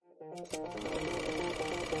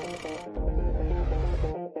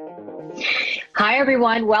Hi,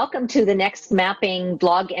 everyone. Welcome to the Next Mapping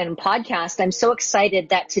blog and podcast. I'm so excited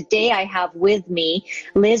that today I have with me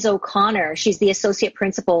Liz O'Connor. She's the associate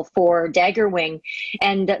principal for Daggerwing.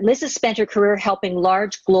 And Liz has spent her career helping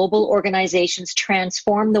large global organizations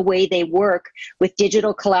transform the way they work with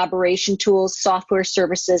digital collaboration tools, software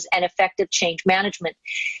services, and effective change management.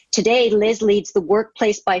 Today, Liz leads the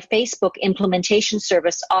Workplace by Facebook implementation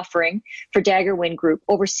service offering for Daggerwing Group,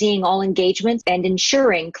 overseeing all engagements and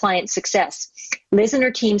ensuring client success. Liz and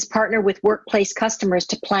her teams partner with workplace customers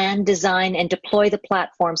to plan, design, and deploy the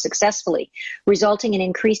platform successfully, resulting in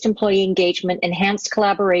increased employee engagement, enhanced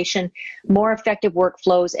collaboration, more effective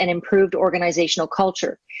workflows, and improved organizational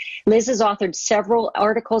culture. Liz has authored several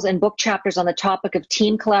articles and book chapters on the topic of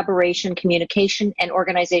team collaboration, communication, and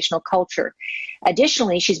organizational culture.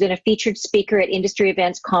 Additionally, she's been a featured speaker at industry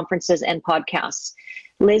events, conferences, and podcasts.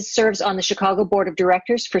 Liz serves on the Chicago Board of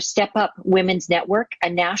Directors for Step Up Women's Network, a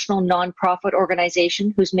national nonprofit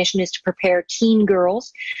organization whose mission is to prepare teen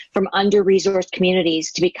girls from under-resourced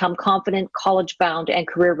communities to become confident, college-bound, and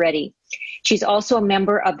career-ready. She's also a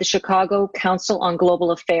member of the Chicago Council on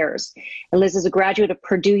Global Affairs. And Liz is a graduate of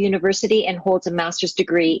Purdue University and holds a master's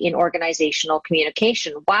degree in organizational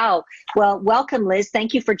communication. Wow. Well, welcome, Liz.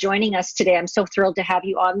 Thank you for joining us today. I'm so thrilled to have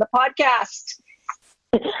you on the podcast.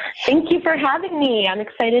 Thank you for having me. I'm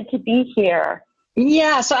excited to be here.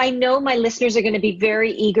 Yeah, so I know my listeners are going to be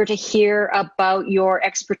very eager to hear about your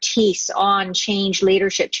expertise on change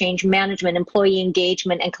leadership, change management, employee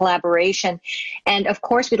engagement, and collaboration. And of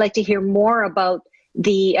course, we'd like to hear more about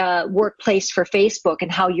the Workplace for Facebook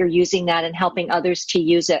and how you're using that and helping others to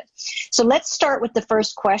use it. So let's start with the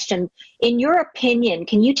first question. In your opinion,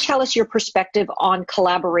 can you tell us your perspective on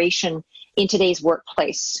collaboration in today's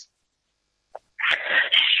workplace?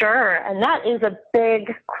 Sure, and that is a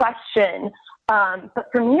big question. But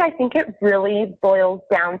for me, I think it really boils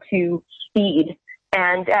down to speed.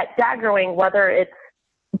 And at Daggerwing, whether it's,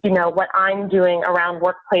 what I'm doing around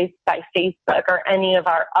Workplace by Facebook or any of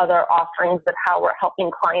our other offerings of how we're helping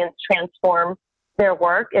clients transform their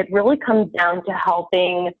work, it really comes down to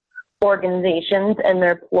helping organizations and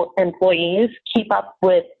their employees keep up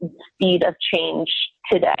with the speed of change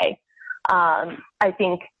today. I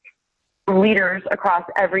think leaders across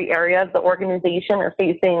every area of the organization are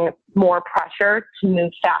facing more pressure to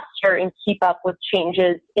move faster and keep up with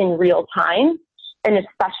changes in real time. And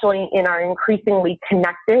especially in our increasingly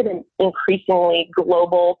connected and increasingly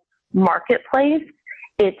global marketplace,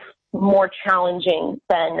 it's more challenging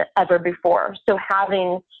than ever before. So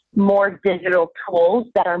having more digital tools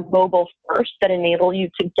that are mobile first, that enable you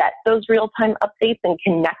to get those real-time updates and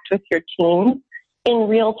connect with your team in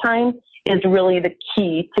real time, is really the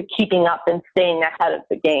key to keeping up and staying ahead of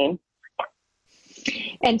the game.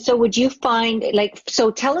 And so would you find,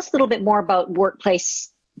 so tell us a little bit more about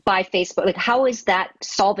Workplace by Facebook. How is that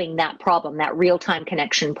solving that problem, that real-time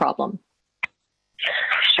connection problem?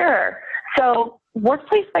 Sure. So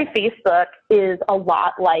Workplace by Facebook is a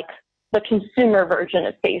lot like the consumer version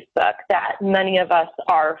of Facebook that many of us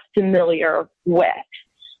are familiar with.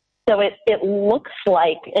 So it looks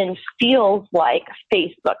like and feels like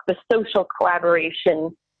Facebook, the social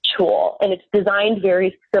collaboration tool, and it's designed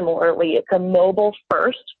very similarly. It's a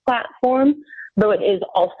mobile-first platform, though it is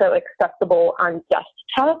also accessible on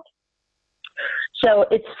desktop. So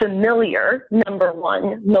it's familiar, number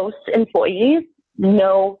one. Most employees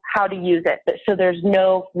know how to use it, so there's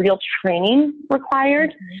no real training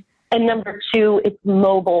required. And number two, it's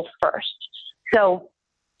mobile-first. So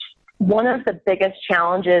one of the biggest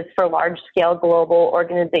challenges for large-scale global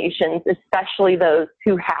organizations, especially those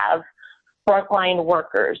who have frontline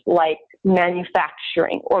workers like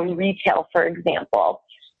manufacturing or retail, for example,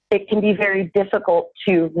 it can be very difficult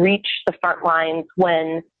to reach the front lines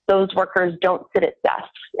when those workers don't sit at desks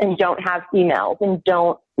and don't have emails and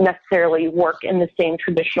don't necessarily work in the same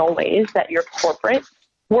traditional ways that your corporate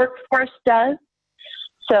workforce does.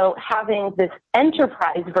 So having this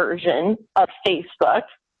enterprise version of Facebook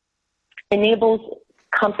enables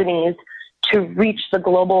companies to reach the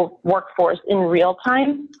global workforce in real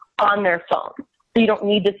time on their phone. So you don't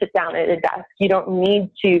need to sit down at a desk. You don't need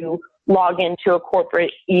to log into a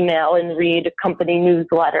corporate email and read company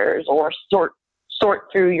newsletters or sort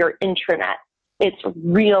through your intranet. It's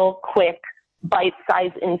real quick,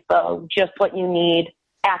 bite-sized info, just what you need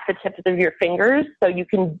at the tips of your fingers, so you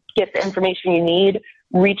can get the information you need,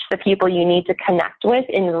 reach the people you need to connect with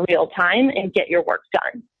in real time, and get your work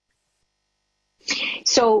done.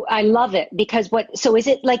 So I love it because so is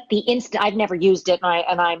it like the instant, I've never used it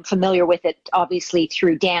and I'm familiar with it obviously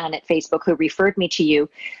through Dan at Facebook who referred me to you,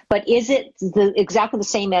 but is it exactly the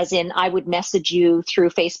same as in I would message you through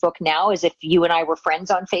Facebook now as if you and I were friends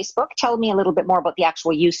on Facebook? Tell me a little bit more about the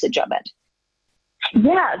actual usage of it.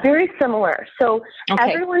 Yeah, very similar. So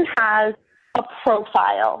Okay. everyone has a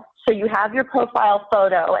profile. So you have your profile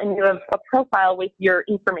photo and you have a profile with your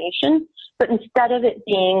information, but instead of it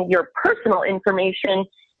being your personal information,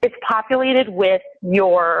 it's populated with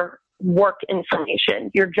your work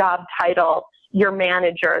information, your job title, your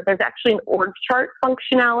manager. There's actually an org chart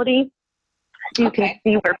functionality. So you can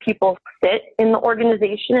see where people sit in the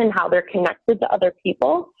organization and how they're connected to other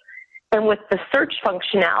people. And with the search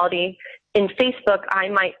functionality in Facebook, I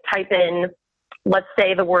might type in, let's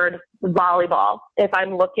say, the word volleyball if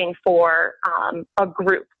I'm looking for a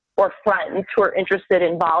group or friends who are interested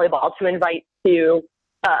in volleyball to invite to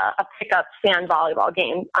a pickup sand volleyball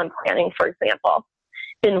game I'm planning, for example.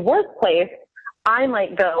 In Workplace, I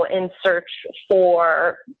might go and search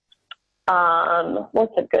for,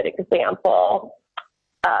 what's a good example?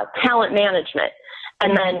 Talent management.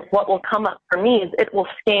 And then what will come up for me is it will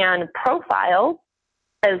scan profiles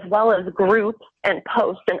as well as groups and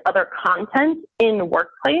posts and other content in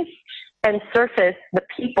Workplace and surface the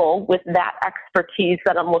people with that expertise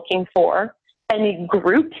that I'm looking for, any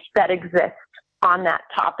groups that exist on that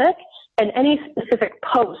topic, and any specific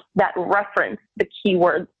posts that reference the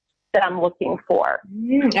keywords that I'm looking for.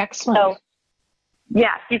 Excellent. So,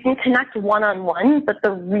 yes, you can connect one-on-one, but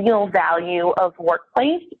the real value of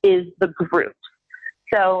Workplace is the group.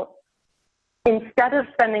 So instead of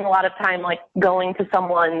spending a lot of time like going to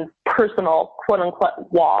someone's personal quote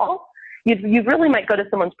unquote wall, you really might go to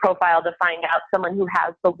someone's profile to find out someone who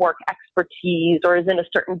has the work expertise or is in a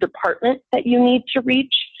certain department that you need to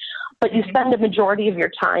reach. But you spend the majority of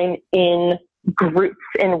your time in groups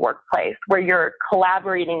in Workplace where you're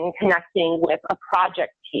collaborating and connecting with a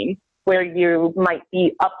project team, where you might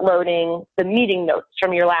be uploading the meeting notes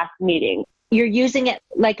from your last meeting. You're using it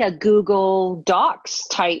like a Google Docs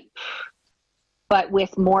type, but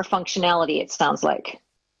with more functionality, it sounds like.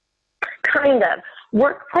 Kind of.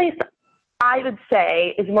 Workplace, I would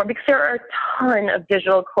say, is more because there are a ton of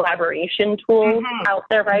digital collaboration tools out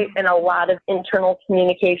there, right? And a lot of internal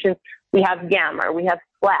communications. We have Yammer, we have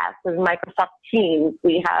Slack, we have Microsoft Teams,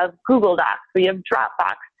 we have Google Docs, we have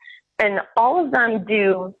Dropbox. And all of them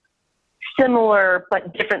do similar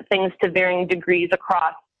but different things to varying degrees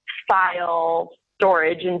across file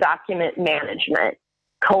storage and document management,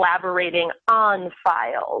 collaborating on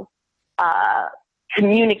files,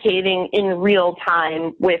 communicating in real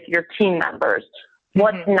time with your team members.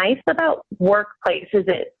 What's nice about Workplace is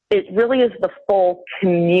it really is the full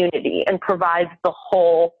community and provides the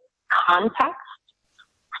whole context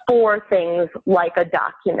for things like a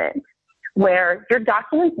document, where your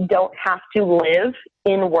documents don't have to live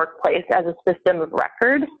in Workplace as a system of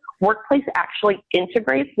record. Workplace actually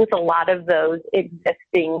integrates with a lot of those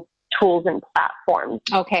existing tools and platforms,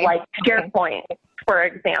 like SharePoint, for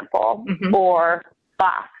example, or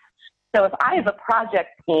Box. So if I have a project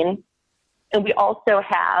team and we also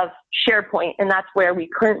have SharePoint, and that's where we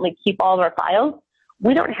currently keep all of our files,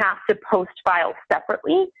 we don't have to post files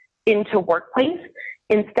separately into Workplace.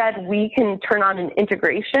 Instead, we can turn on an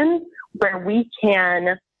integration where we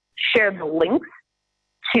can share the links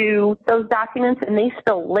to those documents, and they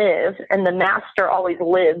still live, and the master always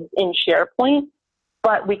lives in SharePoint,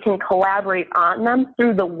 but we can collaborate on them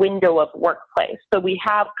through the window of Workplace. So we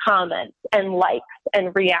have comments and likes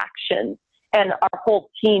and reactions and our whole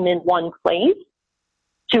team in one place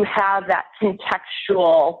to have that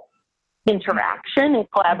contextual interaction and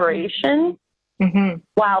collaboration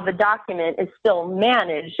while the document is still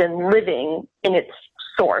managed and living in its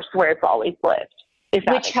source where it's always lived.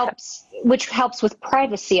 Which helps with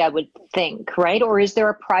privacy, I would think, right? Or is there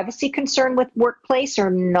a privacy concern with Workplace or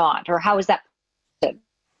not? Or how is that?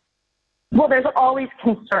 Well, there's always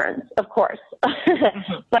concerns, of course.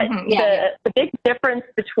 But the big difference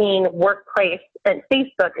between Workplace and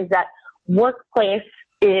Facebook is that Workplace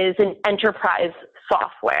is an enterprise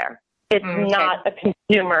software. It's not a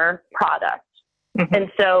consumer product. And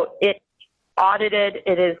so it's audited.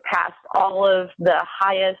 It has passed all of the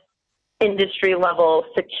highest industry level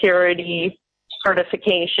security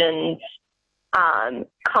certifications.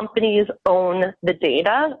 Companies own the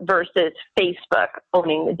data versus Facebook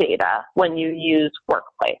owning the data when you use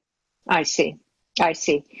Workplace. I see.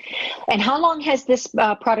 And how long has this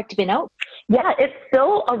product been out? Yeah, it's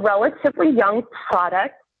still a relatively young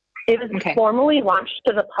product. It was formally launched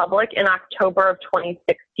to the public in October of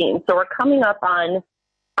 2016. So we're coming up on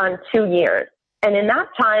 2 years. And in that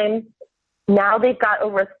time, Now they've got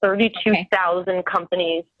over 32,000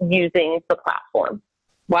 companies using the platform.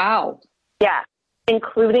 Wow. Yeah,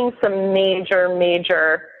 including some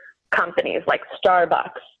major companies like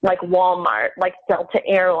Starbucks, like Walmart, like Delta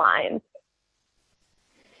Airlines.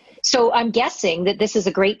 So I'm guessing that this is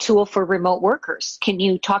a great tool for remote workers. Can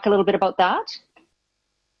you talk a little bit about that?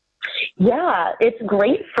 Yeah, it's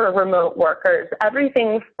great for remote workers.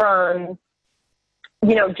 Everything from,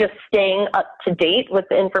 just staying up to date with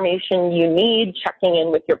the information you need, checking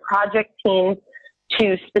in with your project teams,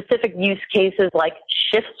 to specific use cases like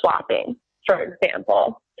shift swapping, for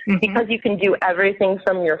example. Mm-hmm. Because you can do everything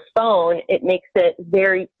from your phone, it makes it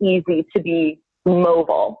very easy to be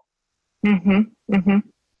mobile. Mm-hmm. Mm-hmm.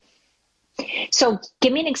 So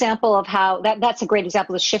give me an example of how that's a great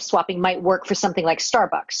example of shift swapping might work for something like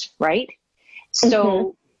Starbucks, right?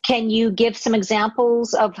 So can you give some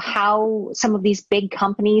examples of how some of these big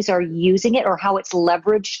companies are using it or how it's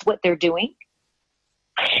leveraged what they're doing?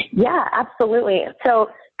 Yeah, absolutely. So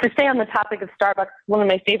to stay on the topic of Starbucks, one of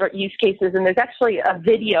my favorite use cases, and there's actually a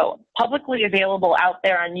video publicly available out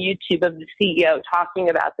there on YouTube of the CEO talking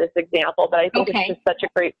about this example, but I think it's just such a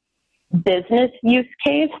great business use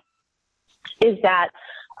case, is that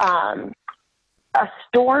a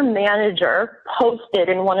store manager posted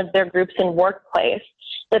in one of their groups in Workplace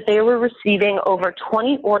that they were receiving over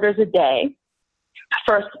 20 orders a day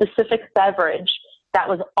for a specific beverage that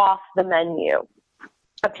was off the menu.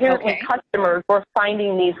 Apparently, customers were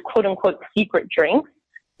finding these quote-unquote secret drinks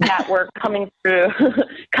that were coming through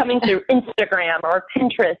Instagram or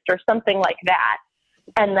Pinterest or something like that.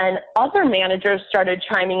 And then other managers started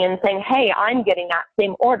chiming in saying, hey, I'm getting that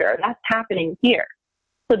same order. That's happening here.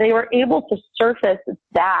 So they were able to surface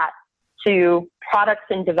that to products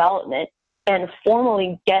in development and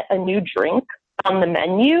formally get a new drink on the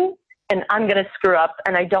menu. And I'm going to screw up,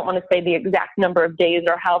 and I don't want to say the exact number of days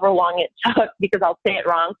or however long it took because I'll say it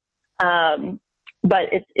wrong. But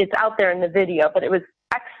it's out there in the video, but it was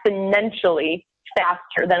exponentially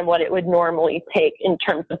faster than what it would normally take in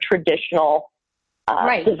terms of traditional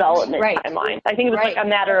development timelines. I think it was like a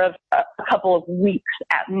matter of a couple of weeks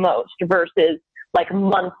at most versus like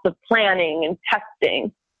months of planning and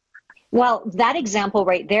testing. Well, that example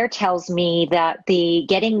right there tells me that the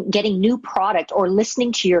getting new product or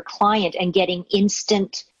listening to your client and getting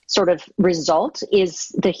instant sort of result is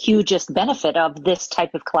the hugest benefit of this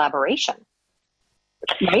type of collaboration.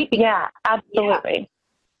 Right? Yeah, absolutely.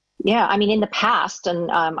 Yeah, I mean, in the past,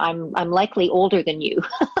 and I'm likely older than you,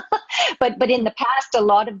 but in the past, a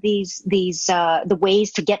lot of these the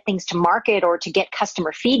ways to get things to market or to get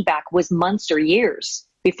customer feedback was months or years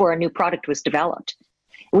before a new product was developed.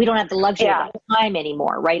 We don't have the luxury of time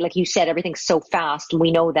anymore, right? Like you said, everything's so fast, and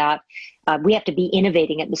we know that we have to be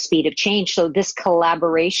innovating at the speed of change. So this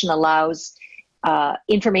collaboration allows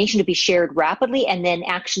information to be shared rapidly and then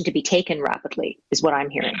action to be taken rapidly is what I'm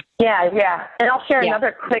hearing. Yeah. And I'll share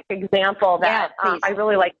another quick example that I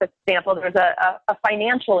really like this example. There's a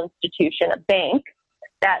financial institution, a bank,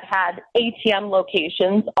 that had ATM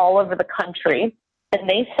locations all over the country, and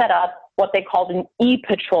they set up what they called an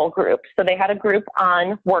e-patrol group. So they had a group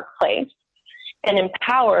on Workplace and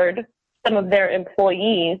empowered some of their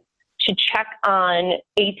employees to check on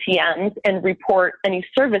ATMs and report any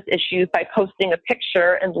service issues by posting a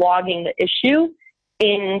picture and logging the issue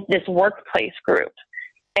in this Workplace group.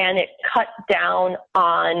 And it cut down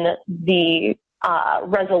on the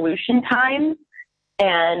resolution time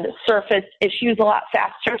and surfaced issues a lot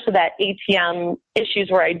faster, so that ATM issues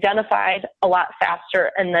were identified a lot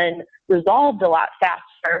faster and then resolved a lot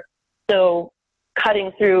faster. So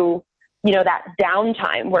cutting through, that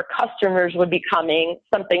downtime where customers would be coming,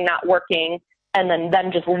 something not working, and then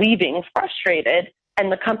them just leaving frustrated,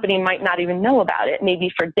 and the company might not even know about it,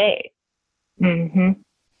 maybe for days. Mm-hmm.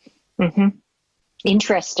 Mm-hmm.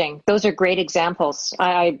 Interesting. Those are great examples.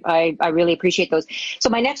 I really appreciate those.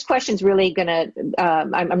 So my next question is really going to,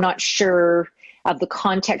 I'm not sure of the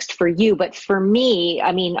context for you, but for me,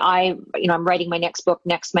 I mean, I'm writing my next book,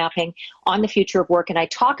 Next Mapping, on the future of work. And I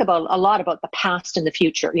talk a lot about the past and the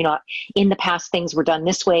future. In the past, things were done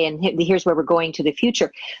this way, and here's where we're going to the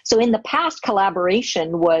future. So in the past,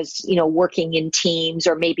 collaboration was, working in teams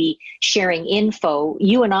or maybe sharing info.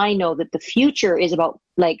 You and I know that the future is about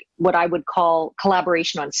like what I would call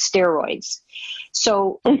collaboration on steroids.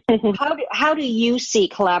 So how do you see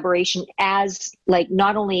collaboration as like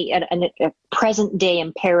not only a present day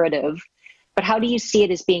imperative, but how do you see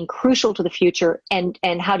it as being crucial to the future, and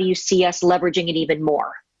how do you see us leveraging it even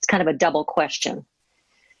more? It's kind of a double question.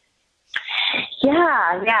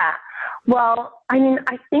 Yeah. Well, I mean,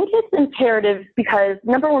 I think it's imperative because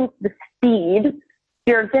number one, the speed.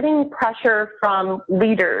 You're getting pressure from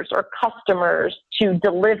leaders or customers to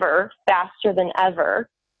deliver faster than ever.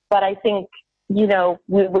 But I think, we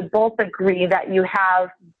would both agree that you have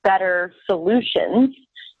better solutions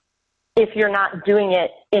if you're not doing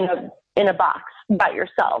it in a box by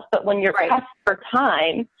yourself. But when you're pressed for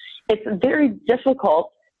time, it's very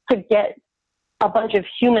difficult to get a bunch of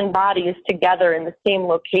human bodies together in the same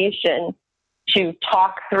location to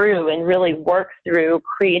talk through and really work through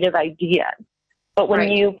creative ideas. But when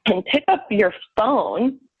you can pick up your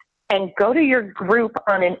phone and go to your group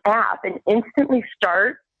on an app and instantly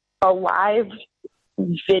start a live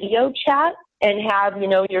video chat and have,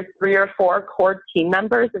 your 3 or 4 core team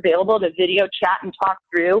members available to video chat and talk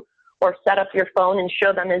through, or set up your phone and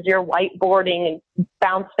show them as you're whiteboarding and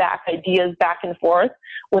bounce back ideas back and forth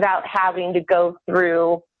without having to go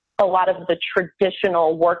through a lot of the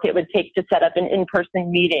traditional work it would take to set up an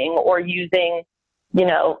in-person meeting, or using,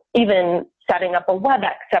 even setting up a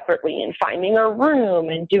WebEx separately and finding a room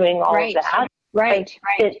and doing all of that.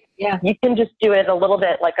 You can just do it a little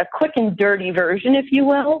bit like a quick and dirty version, if you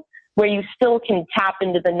will, where you still can tap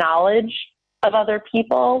into the knowledge of other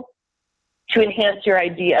people to enhance your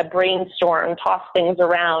idea, brainstorm, toss things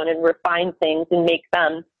around and refine things and make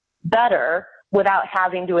them better without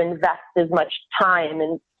having to invest as much time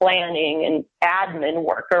and planning and admin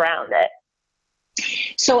work around it.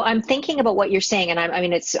 So I'm thinking about what you're saying, and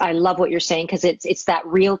I love what you're saying, because it's that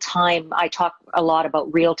real time. I talk a lot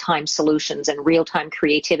about real time solutions and real time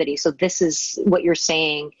creativity. So this is what you're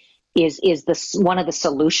saying is this one of the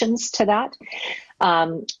solutions to that.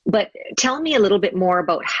 But tell me a little bit more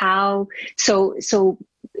about how. So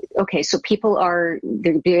people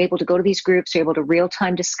they're able to go to these groups, they're able to real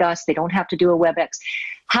time discuss. They don't have to do a WebEx.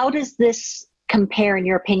 How does this compare, in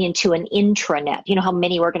your opinion, to an intranet? You know how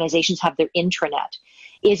many organizations have their intranet.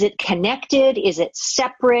 Is it connected? Is it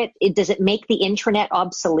separate? Does it make the intranet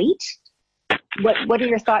obsolete? What are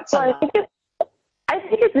your thoughts on that? I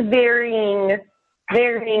think it's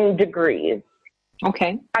varying degrees.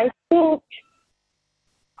 Okay. I think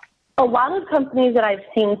a lot of companies that I've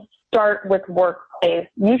seen start with Workplace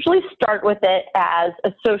usually start with it as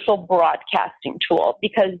a social broadcasting tool,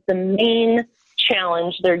 because the main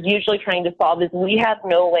challenge they're usually trying to solve is we have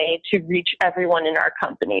no way to reach everyone in our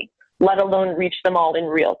company, let alone reach them all in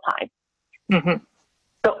real time. Mm-hmm.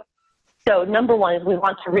 So number one is we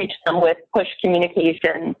want to reach them with push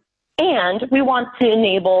communication, and we want to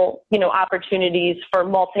enable, opportunities for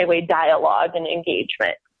multi-way dialogue and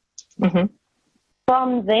engagement. Mm-hmm.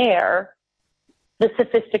 From there, the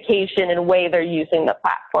sophistication and way they're using the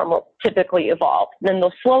platform will typically evolve. Then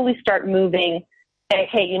they'll slowly start moving. Say,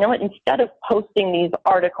 hey, you know what? Instead of posting these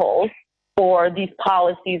articles or these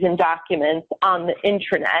policies and documents on the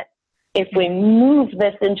intranet, if we move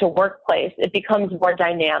this into Workplace, it becomes more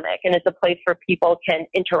dynamic, and it's a place where people can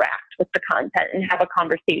interact with the content and have a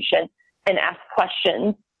conversation and ask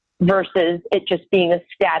questions, versus it just being a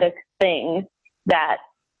static thing that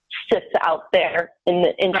sits out there in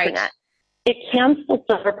the intranet. Right. It can still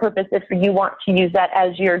serve a purpose if you want to use that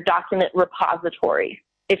as your document repository,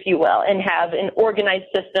 if you will, and have an organized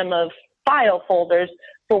system of file folders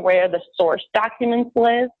for where the source documents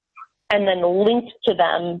live, and then linked to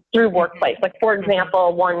them through Workplace. Like, for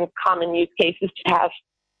example, one common use case is to have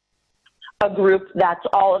a group that's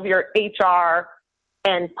all of your HR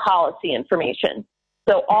and policy information.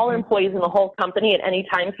 So all employees in the whole company at any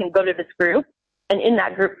time can go to this group, and in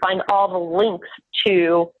that group find all the links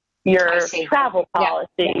to your travel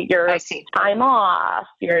policy, your time off,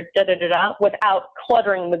 your da-da-da-da, without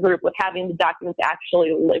cluttering the group with having the documents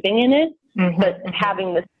actually living in it, but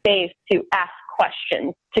having the space to ask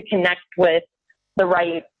questions, to connect with the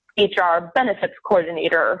right HR benefits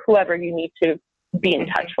coordinator or whoever you need to be in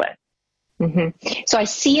touch with. Mm-hmm. So I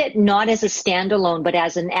see it not as a standalone, but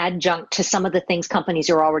as an adjunct to some of the things companies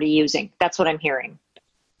are already using. That's what I'm hearing.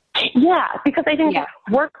 Yeah, because I think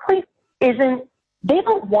Workplace they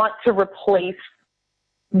don't want to replace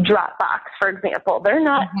Dropbox, for example. They're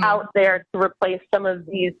not out there to replace some of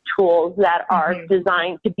these tools that are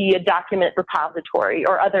designed to be a document repository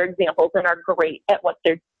or other examples and are great at what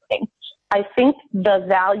they're doing. I think the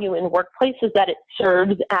value in Workplace is that it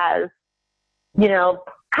serves as,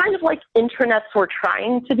 kind of like intranets were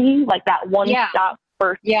trying to be, like that one-stop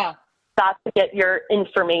first stop to get your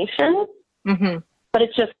information. Mm-hmm. But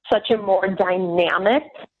it's just such a more dynamic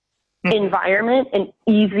environment and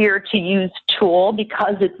easier to use tool,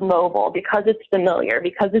 because it's mobile, because it's familiar,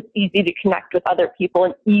 because it's easy to connect with other people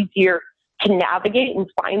and easier to navigate and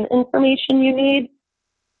find the information you need.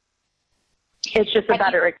 It's just a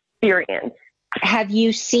better experience. Have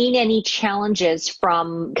you seen any challenges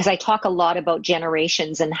from, because I talk a lot about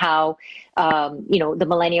generations and how, the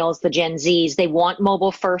millennials, the Gen Zs, they want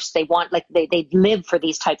mobile first. They want, like, they live for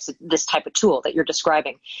this type of tool that you're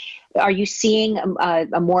describing. Are you seeing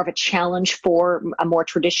a more of a challenge for a more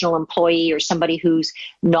traditional employee or somebody who's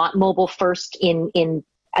not mobile first in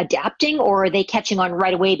adapting, or are they catching on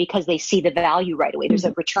right away because they see the value right away? There's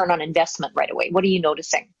a return on investment right away. What are you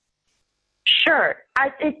noticing? Sure.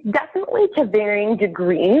 It's definitely to varying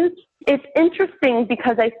degrees. It's interesting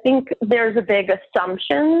because I think there's a big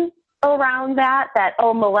assumption around that,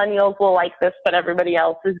 oh, millennials will like this, but everybody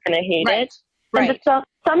else is going to hate it. Right. And to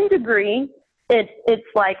some degree, it's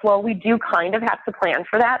like, well, we do kind of have to plan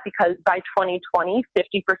for that because by 2020,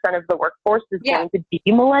 50% of the workforce is going to be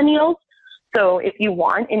millennials. So if you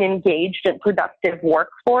want an engaged and productive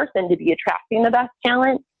workforce and to be attracting the best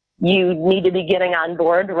talent, you need to be getting on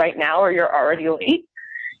board right now or you're already late.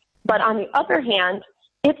 But on the other hand,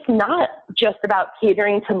 it's not just about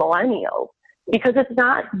catering to millennials because it's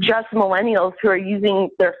not just millennials who are using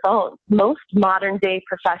their phones. Most modern day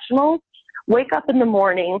professionals wake up in the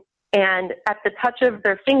morning and at the touch of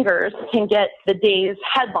their fingers can get the day's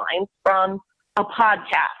headlines from a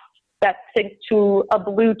podcast that's synced to a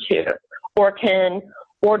Bluetooth, or can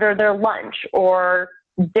order their lunch or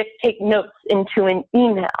dictate notes into an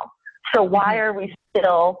email. So why are we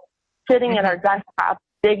still sitting at our desktop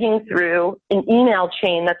digging through an email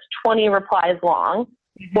chain that's 20 replies long,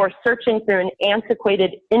 or searching through an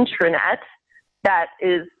antiquated intranet that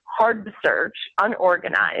is hard to search,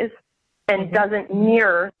 unorganized, and doesn't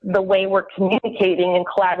mirror the way we're communicating and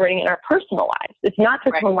collaborating in our personal lives? It's not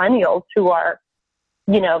just millennials who are,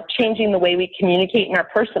 changing the way we communicate in our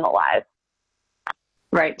personal lives.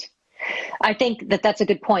 Right. I think that's a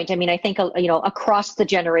good point. I mean, I think, across the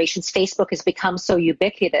generations, Facebook has become so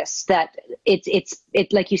ubiquitous that it's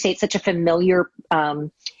like you say, it's such a familiar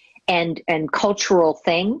and cultural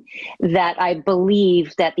thing that I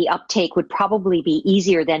believe that the uptake would probably be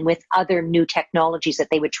easier than with other new technologies that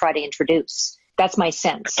they would try to introduce. That's my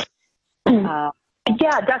sense. Yeah,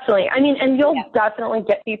 definitely. I mean, and you'll definitely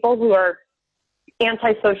get people who are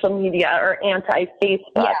anti-social media or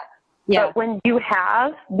anti-Facebook. Yeah. But when you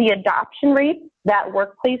have the adoption rate that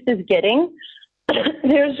Workplace is getting,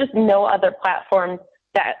 there's just no other platform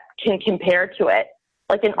that can compare to it.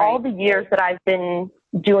 Like in all the years that I've been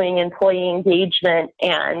doing employee engagement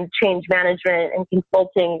and change management and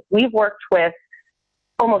consulting, we've worked with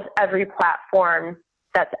almost every platform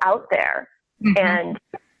that's out there. And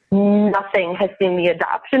nothing has seen the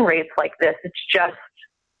adoption rates like this. It's just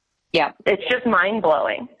mind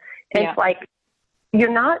blowing. It's like,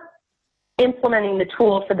 you're not implementing the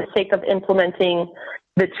tool for the sake of implementing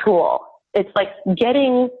the tool. It's like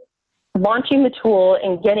launching the tool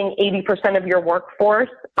and getting 80% of your workforce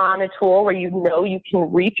on a tool where you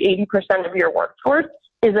can reach 80% of your workforce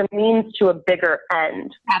is a means to a bigger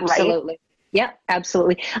end. Absolutely. Right? Yeah,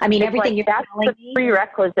 absolutely. I mean, everything you're that's telling the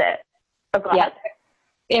prerequisite. Go ahead.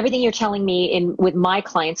 Everything you're telling me with my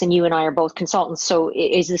clients, and you and I are both consultants. So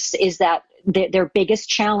is that their biggest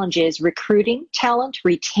challenge is recruiting talent,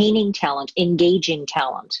 retaining talent, engaging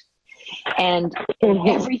talent. And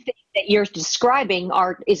everything that you're describing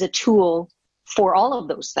is a tool for all of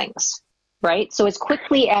those things, right? So as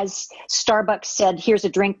quickly as Starbucks said, here's a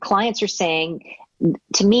drink, clients are saying,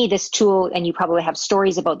 to me, this tool, and you probably have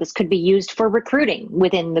stories about this, could be used for recruiting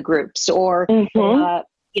within the groups, or,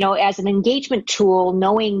 as an engagement tool,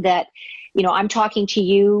 knowing that, I'm talking to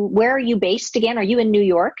you. Where are you based again? Are you in New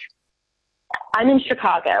York? I'm in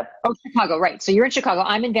Chicago. Oh, Chicago, right. So you're in Chicago.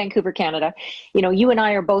 I'm in Vancouver, Canada. You and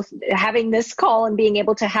I are both having this call and being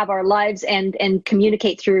able to have our lives and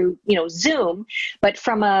communicate through, Zoom. But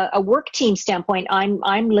from a work team standpoint,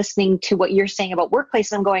 I'm listening to what you're saying about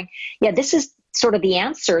Workplace. And I'm going, this is sort of the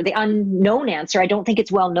answer, the unknown answer. I don't think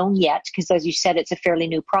it's well known yet because, as you said, it's a fairly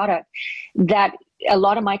new product that a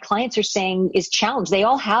lot of my clients are saying is challenged. They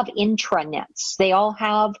all have intranets.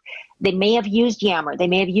 They may have used Yammer. They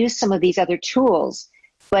may have used some of these other tools,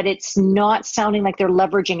 but it's not sounding like they're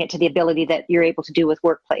leveraging it to the ability that you're able to do with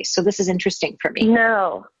Workplace. So this is interesting for me.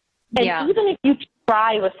 No. And even if you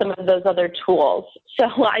try with some of those other tools, so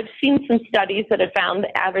I've seen some studies that have found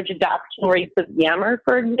the average adoption rates of Yammer,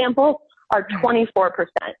 for example, are 24%.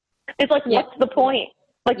 It's like, what's the point?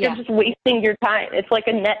 Like, you're just wasting your time. It's like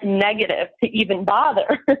a net negative to even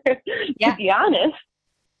bother, to be honest.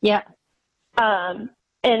 Yeah. And,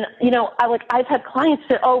 I've had clients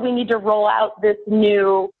say, we need to roll out this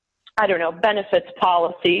new, benefits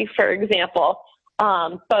policy, for example.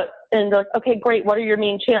 And they're like, okay, great. What are your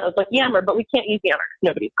main channels? Like Yammer, but we can't use Yammer.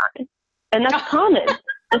 Nobody's on it. And that's common.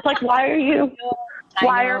 It's like, why are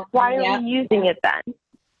we using it then?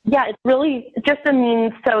 Yeah, it's really just a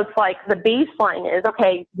means. So it's like the baseline is,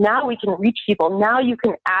 okay, now we can reach people. Now you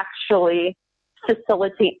can actually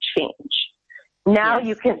facilitate change. Now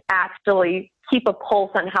you can actually keep a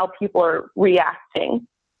pulse on how people are reacting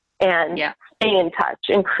and stay in touch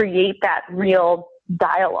and create that real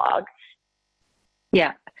dialogue.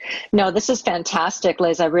 Yeah. No, this is fantastic,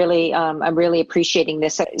 Liz. I'm really appreciating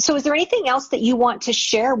this. So is there anything else that you want to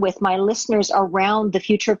share with my listeners around the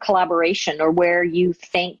future of collaboration or where you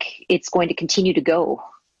think it's going to continue to go?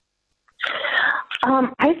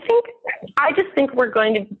 I just think we're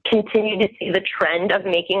going to continue to see the trend of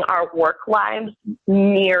making our work lives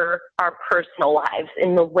mirror our personal lives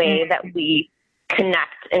in the way that we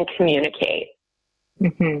connect and communicate.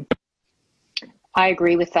 Mm-hmm. I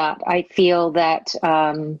agree with that. I feel that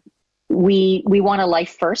we want a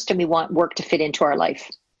life first, and we want work to fit into our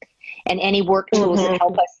life. And any work tools that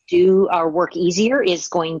help us do our work easier is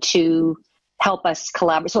going to help us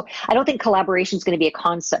collaborate. So I don't think collaboration is going to be a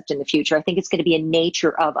concept in the future. I think it's going to be a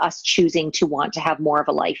nature of us choosing to want to have more of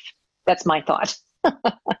a life. That's my thought.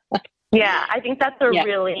 Yeah, I think that's a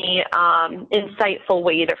really insightful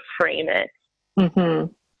way to frame it.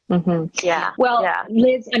 Mm-hmm. Mm-hmm. Yeah. Well,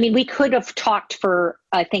 Liz, I mean, we could have talked for,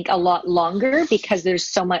 I think, a lot longer because there's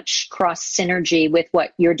so much cross synergy with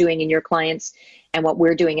what you're doing in your clients and what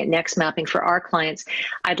we're doing at Next Mapping for our clients.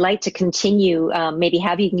 I'd like to continue maybe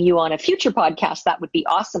having you on a future podcast. That would be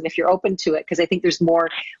awesome if you're open to it, because I think there's more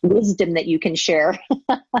wisdom that you can share.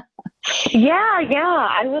 Yeah,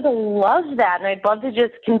 I would love that. And I'd love to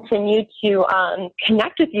just continue to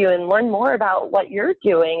connect with you and learn more about what you're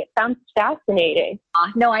doing. It sounds fascinating.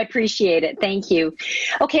 No, I appreciate it. Thank you.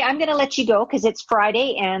 Okay, I'm going to let you go because it's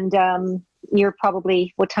Friday and you're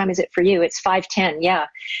probably, what time is it for you? It's 5:10. Yeah.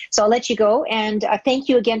 So I'll let you go. And thank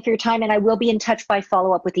you again for your time. And I will be in touch by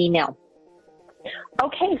follow-up with email.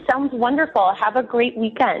 Okay, sounds wonderful. Have a great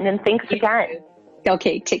weekend. And thanks again.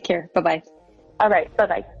 Okay, take care. Bye-bye. All right,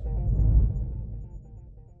 bye-bye.